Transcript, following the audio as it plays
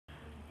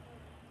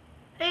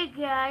Hey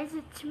guys,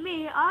 it's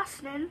me,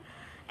 Austin,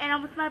 and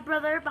I'm with my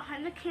brother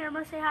behind the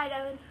camera. Say hi,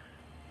 Devin.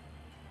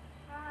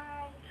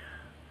 Hi.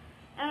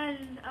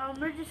 And I'm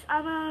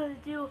gonna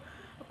do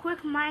a quick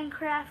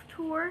Minecraft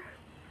tour.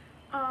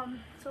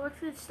 So let's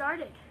get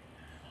started.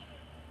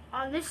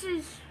 This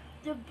is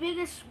the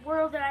biggest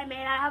world that I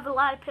made. I have a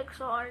lot of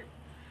pixel art,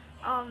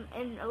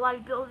 and a lot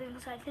of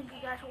buildings I think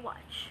you guys will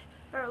watch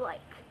or like.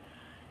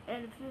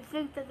 And if you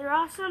think that they're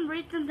awesome,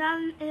 rate them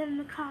down in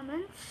the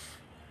comments.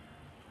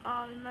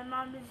 My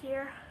mom is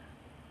here,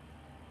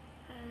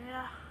 and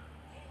yeah.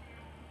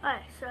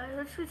 Alright, so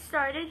let's get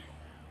started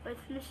with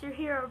Mr.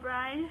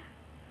 Herobrine.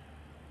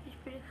 He's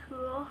pretty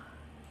cool.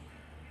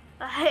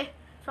 Alright,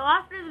 so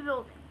after the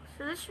building.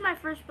 So this is my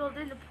first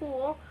building, the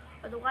pool,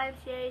 or the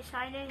YMCA,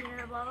 sign in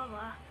here, blah blah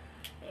blah.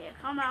 Yeah,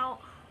 come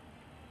out.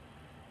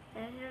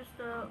 And here's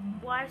the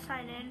why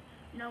sign in.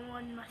 No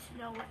one must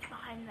know what's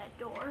behind that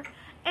door.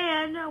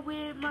 And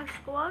we must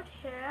go out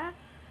here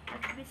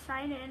after we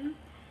sign in.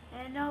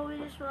 And we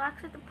just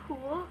relax at the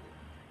pool.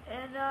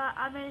 And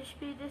I'm going to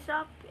speed this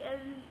up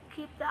and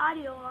keep the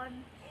audio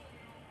on.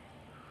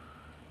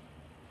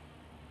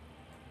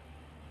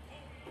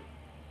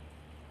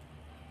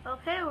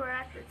 Okay, we're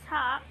at the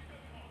top.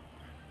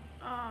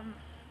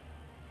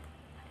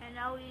 And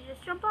now we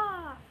just jump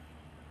off.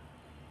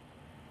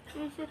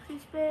 360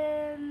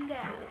 spin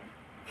down.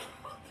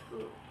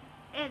 Ooh.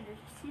 And there's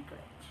a secret.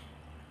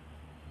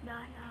 No.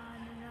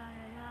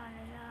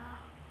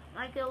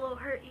 Might get a little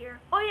hurt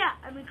here. Oh yeah,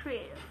 I'm in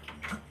creative.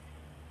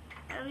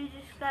 And we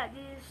just got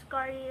these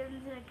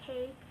guardians and a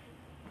cake.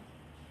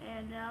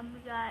 And we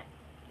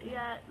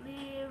got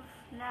leave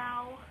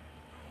now.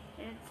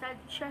 And inside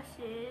the chest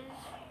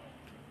is.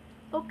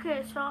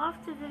 Okay, so off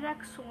to the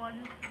next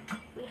one.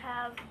 We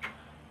have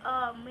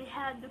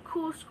the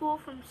cool school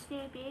from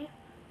Stampy.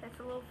 That's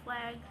a little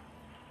flag.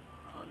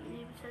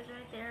 It says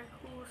right there,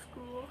 cool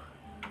school.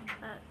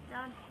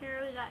 Down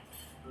here we got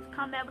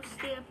combat with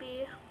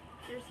Stampy.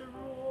 There's the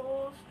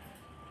rules.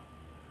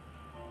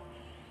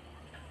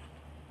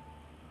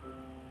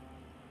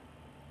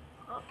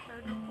 Oh,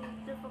 there's the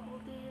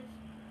difficulties.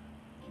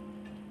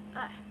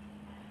 Alright.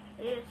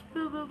 It's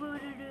boo boo boo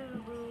doo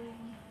doo boom.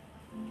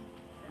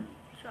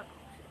 Troubles.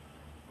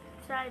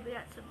 Inside we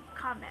got some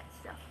combat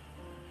stuff.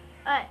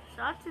 Alright,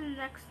 so on to the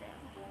next thing.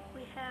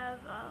 We have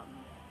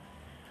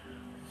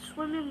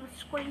swimming with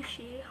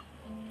Squishy.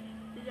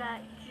 We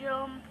got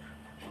jump,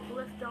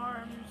 lift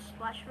arms,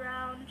 splash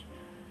around.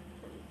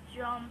 So we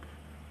jump,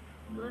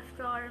 lift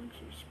arms,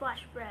 we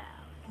splash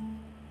around.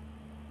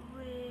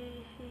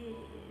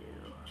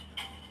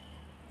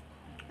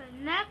 The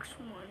next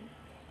one,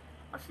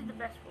 I'll see the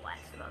best for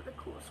last about the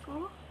cool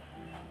school.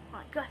 Oh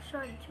my gosh,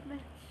 sorry, 2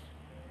 minutes.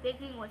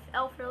 Baking with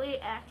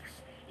Elf-Elite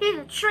X. He's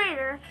a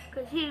traitor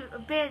because he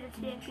abandoned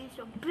CNP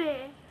so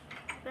big.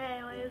 But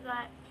anyway, we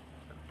got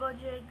a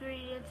bunch of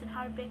ingredients and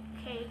how to bake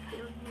a cake. We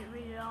don't need to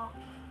read it all.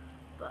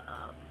 But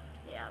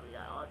yeah, we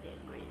got all the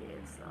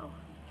ingredients so.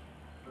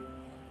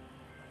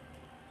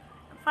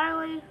 And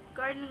finally,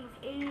 gardening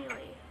with Amy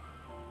Lee.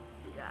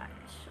 We got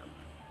some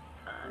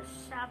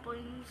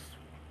saplings,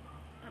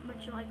 a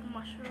bunch of like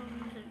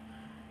mushrooms and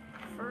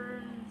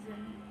ferns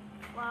and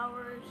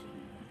flowers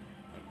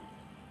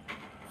and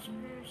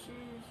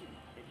spruces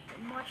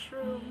and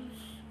mushrooms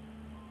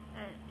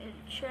and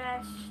a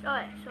chest.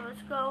 Alright, so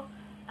let's go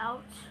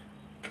out.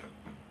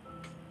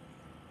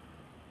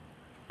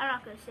 I'm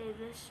not gonna save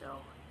this,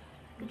 so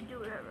I can do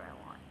whatever I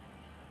want.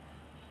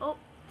 Oh,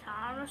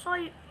 time to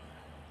sleep.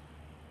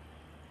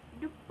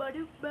 And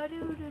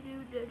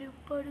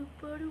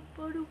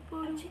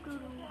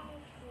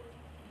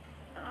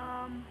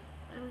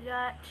we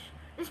got,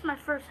 this is my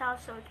first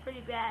house, so it's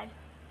pretty bad.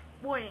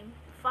 Warning,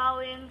 the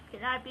following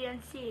cannot be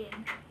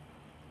unseen.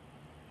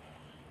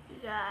 We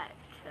got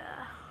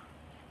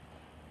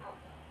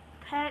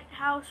pet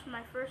house for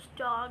my first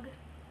dog.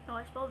 No,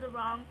 I spelled it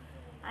wrong.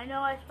 I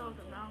know I spelled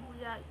it wrong. We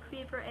got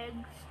creeper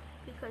eggs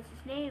because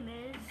his name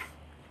is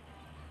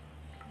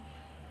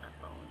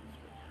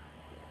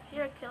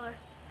Here, Killer.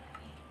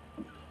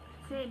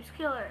 His name's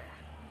Killer.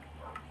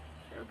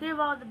 So give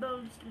all the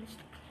bones to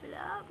Mr.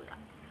 Killer. We got a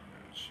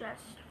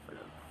chest full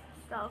of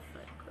stuff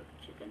like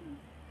cooked chicken.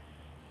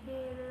 He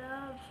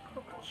loves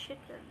cooked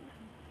chicken.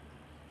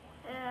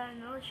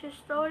 And let's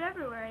just throw it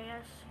everywhere, I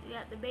guess. We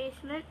got the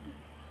basement,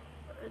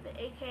 or the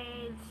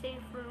AKA the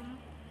safe room.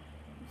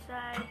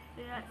 Inside,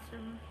 we got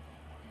some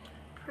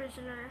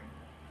prisoner.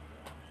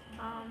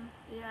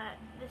 We got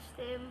this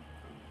thing.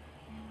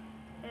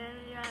 And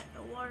we got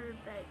a water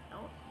bed.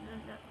 Oh,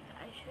 no,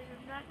 I should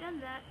have not done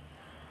that.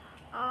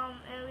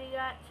 And we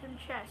got some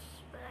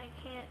chests, but I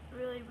can't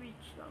really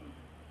reach them.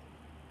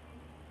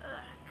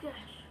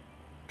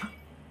 Gosh.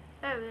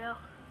 There we go.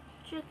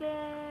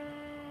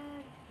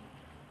 Chicken.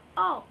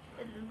 Oh,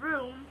 in the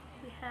room,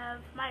 we have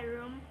my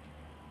room.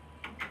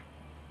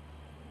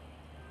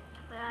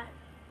 We got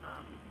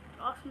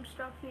awesome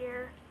stuff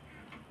here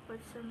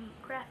with some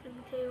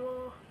crafting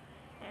table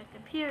and a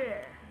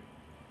computer.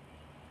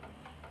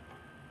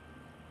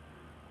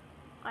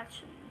 Watch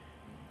some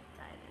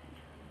diamond.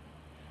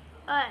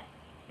 Alright.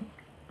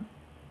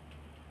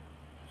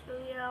 So,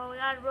 you know, we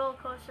got a roller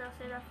coaster. I'll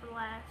say that for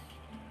last.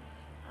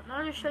 I'm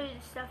going to show you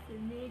the stuff you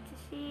need to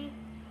see.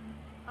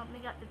 We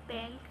got the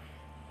bank,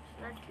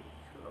 so that's pretty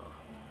cool.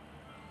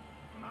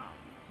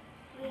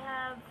 We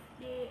have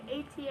the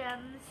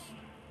ATMs.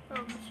 Oh,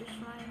 Mr.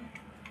 Slime.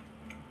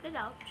 Get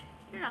out.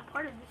 You're not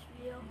part of this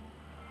video.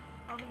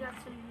 We got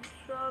some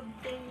shrub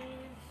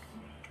thingies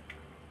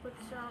with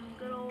some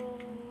good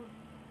old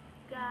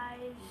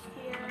guys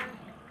here.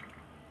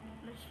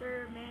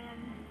 Mr. Man,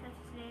 that's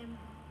his name.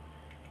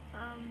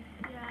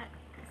 We got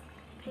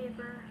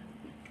paper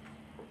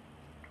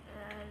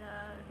and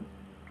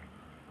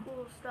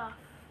cool stuff.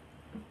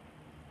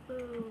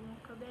 Boom,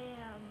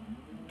 kabam.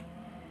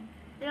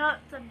 You know,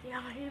 it's empty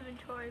on my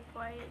inventory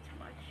before I ate too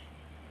much.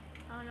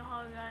 I don't know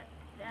how I got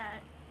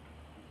that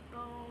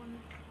bone.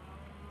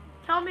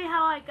 Tell me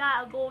how I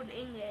got a gold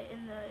ingot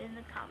in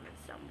the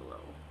comments down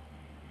below.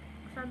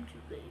 Cause I'm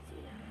too lazy.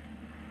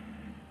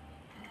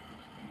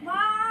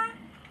 Mom!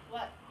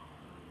 What?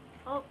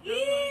 Oh,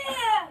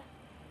 yeah!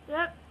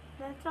 Yep,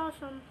 that's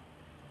awesome.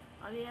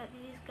 I'll be at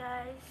these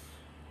guys.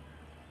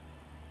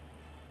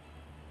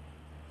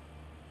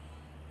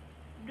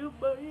 I'm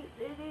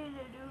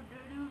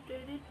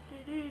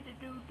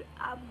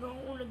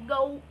gonna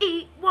go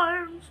eat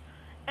worms.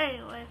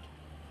 Anyway,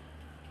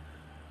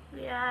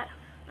 we got,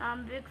 I'm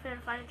a big fan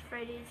of Five Nights at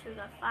Freddy's. So we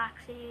got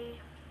Foxy,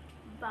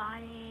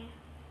 Bonnie.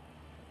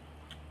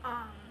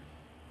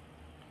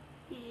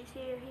 He's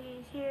here,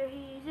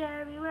 he's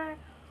everywhere.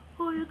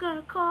 Who you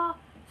gonna call?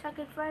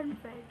 Second friend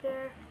right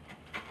there.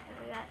 And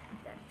we got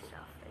that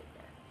stuff right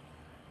there.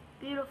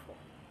 Beautiful.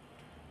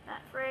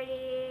 Got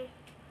Freddy.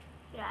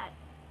 We got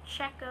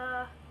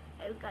Checker.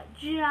 And we got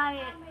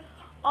giant,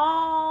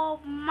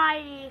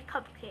 almighty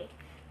cupcake.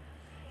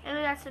 And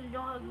we got some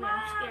don't hug me,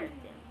 I'm scared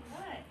things.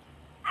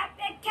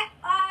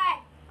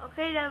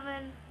 Okay,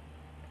 Devin.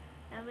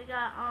 And we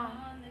got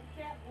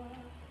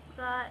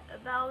a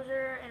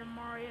Bowser and a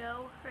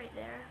Mario right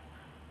there.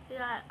 We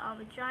got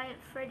a giant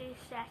Freddy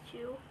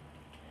statue.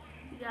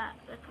 We got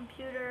a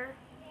computer,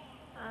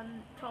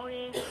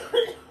 Tony,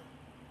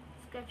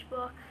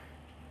 sketchbook,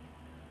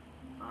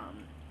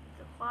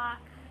 the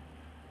clock,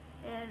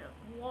 and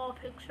wall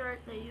picture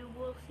that you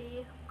will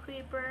see.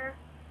 Creeper.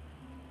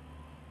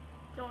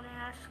 Don't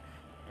ask.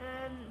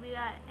 And we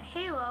got a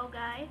Halo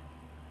guy,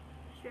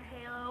 Mr.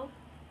 Halo.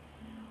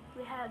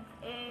 We have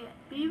a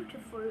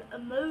beautiful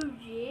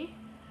emoji,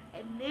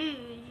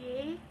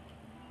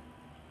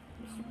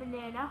 Mr.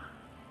 Banana.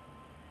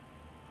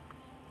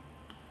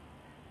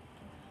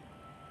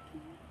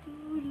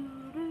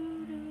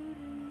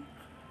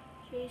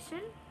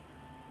 Jason.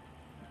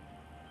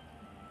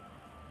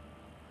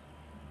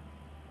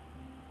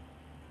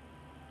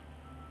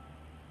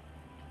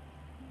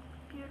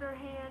 Computer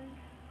hand.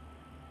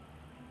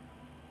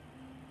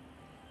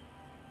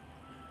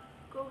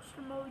 Ghost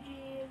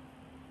emoji.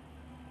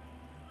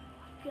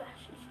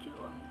 Gosh, it's too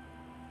long.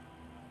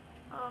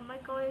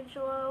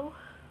 Michelangelo.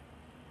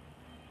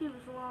 He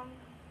was long.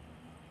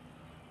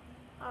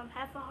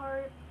 Half a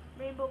heart.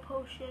 Rainbow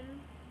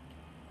potion.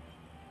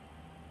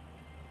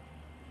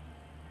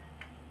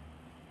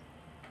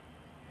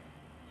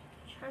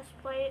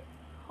 Chestplate.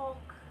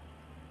 Hulk.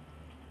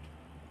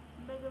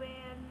 Mega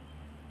Man.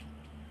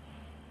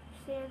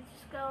 Sans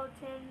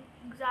skeleton.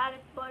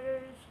 Exotic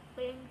butters.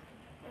 Link.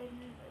 And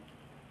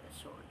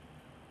a sword.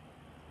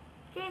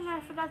 Dang, I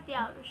forgot the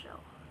outer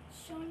shell.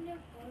 Sonia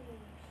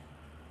Butters.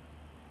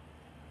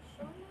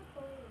 Sonia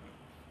Butters.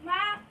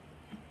 Ma!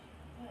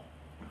 What?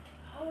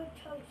 I want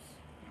toast.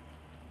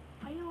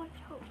 Why do you want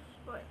toast?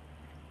 What?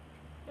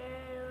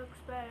 It looks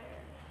better.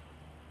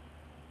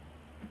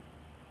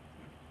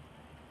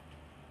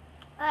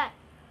 Alright.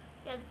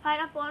 Yeah, the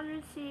pineapple under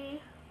the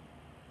sea.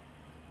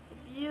 The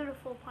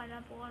beautiful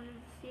pineapple under the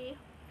sea.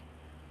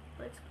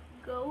 Let's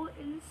go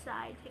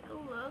inside, take a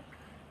look.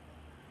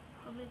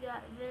 We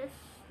got this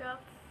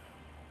stuff,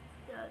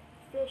 the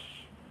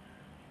fish,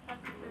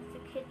 that's the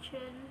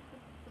kitchen,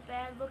 the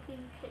bad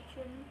looking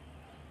kitchen,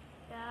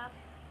 yeah,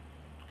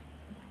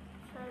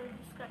 so we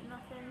just got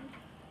nothing,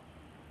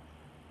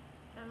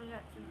 and we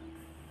got some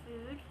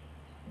food,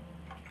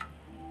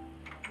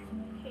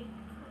 some cake if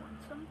you want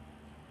some,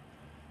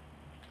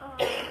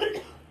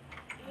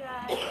 we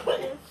got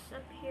this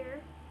up here,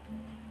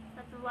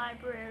 at the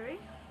library.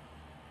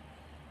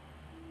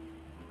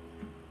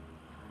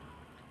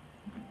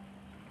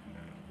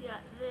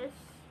 Got this.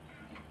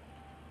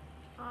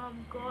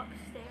 Go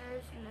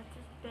upstairs and that's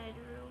his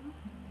bedroom.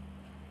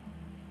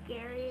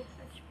 Gary,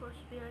 that's supposed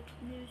to be like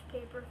a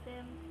newspaper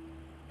thing.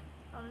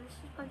 This is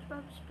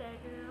SpongeBob's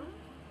bedroom.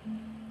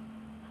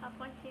 Hop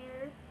on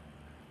here.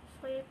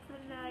 Sleep for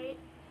the night.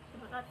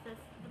 And we got the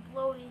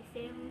blowy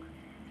thing.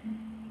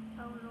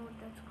 I don't know what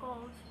that's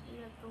called. We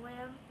got the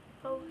lamp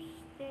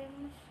post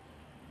things.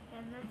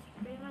 And that's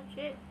pretty much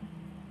it.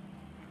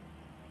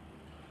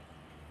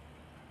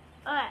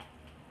 Alright.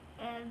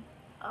 And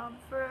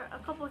for a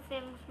couple of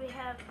things, we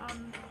have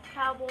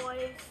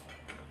Cowboys.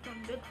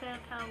 I'm a big fan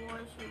of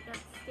Cowboys. So we got the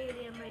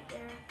stadium right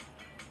there.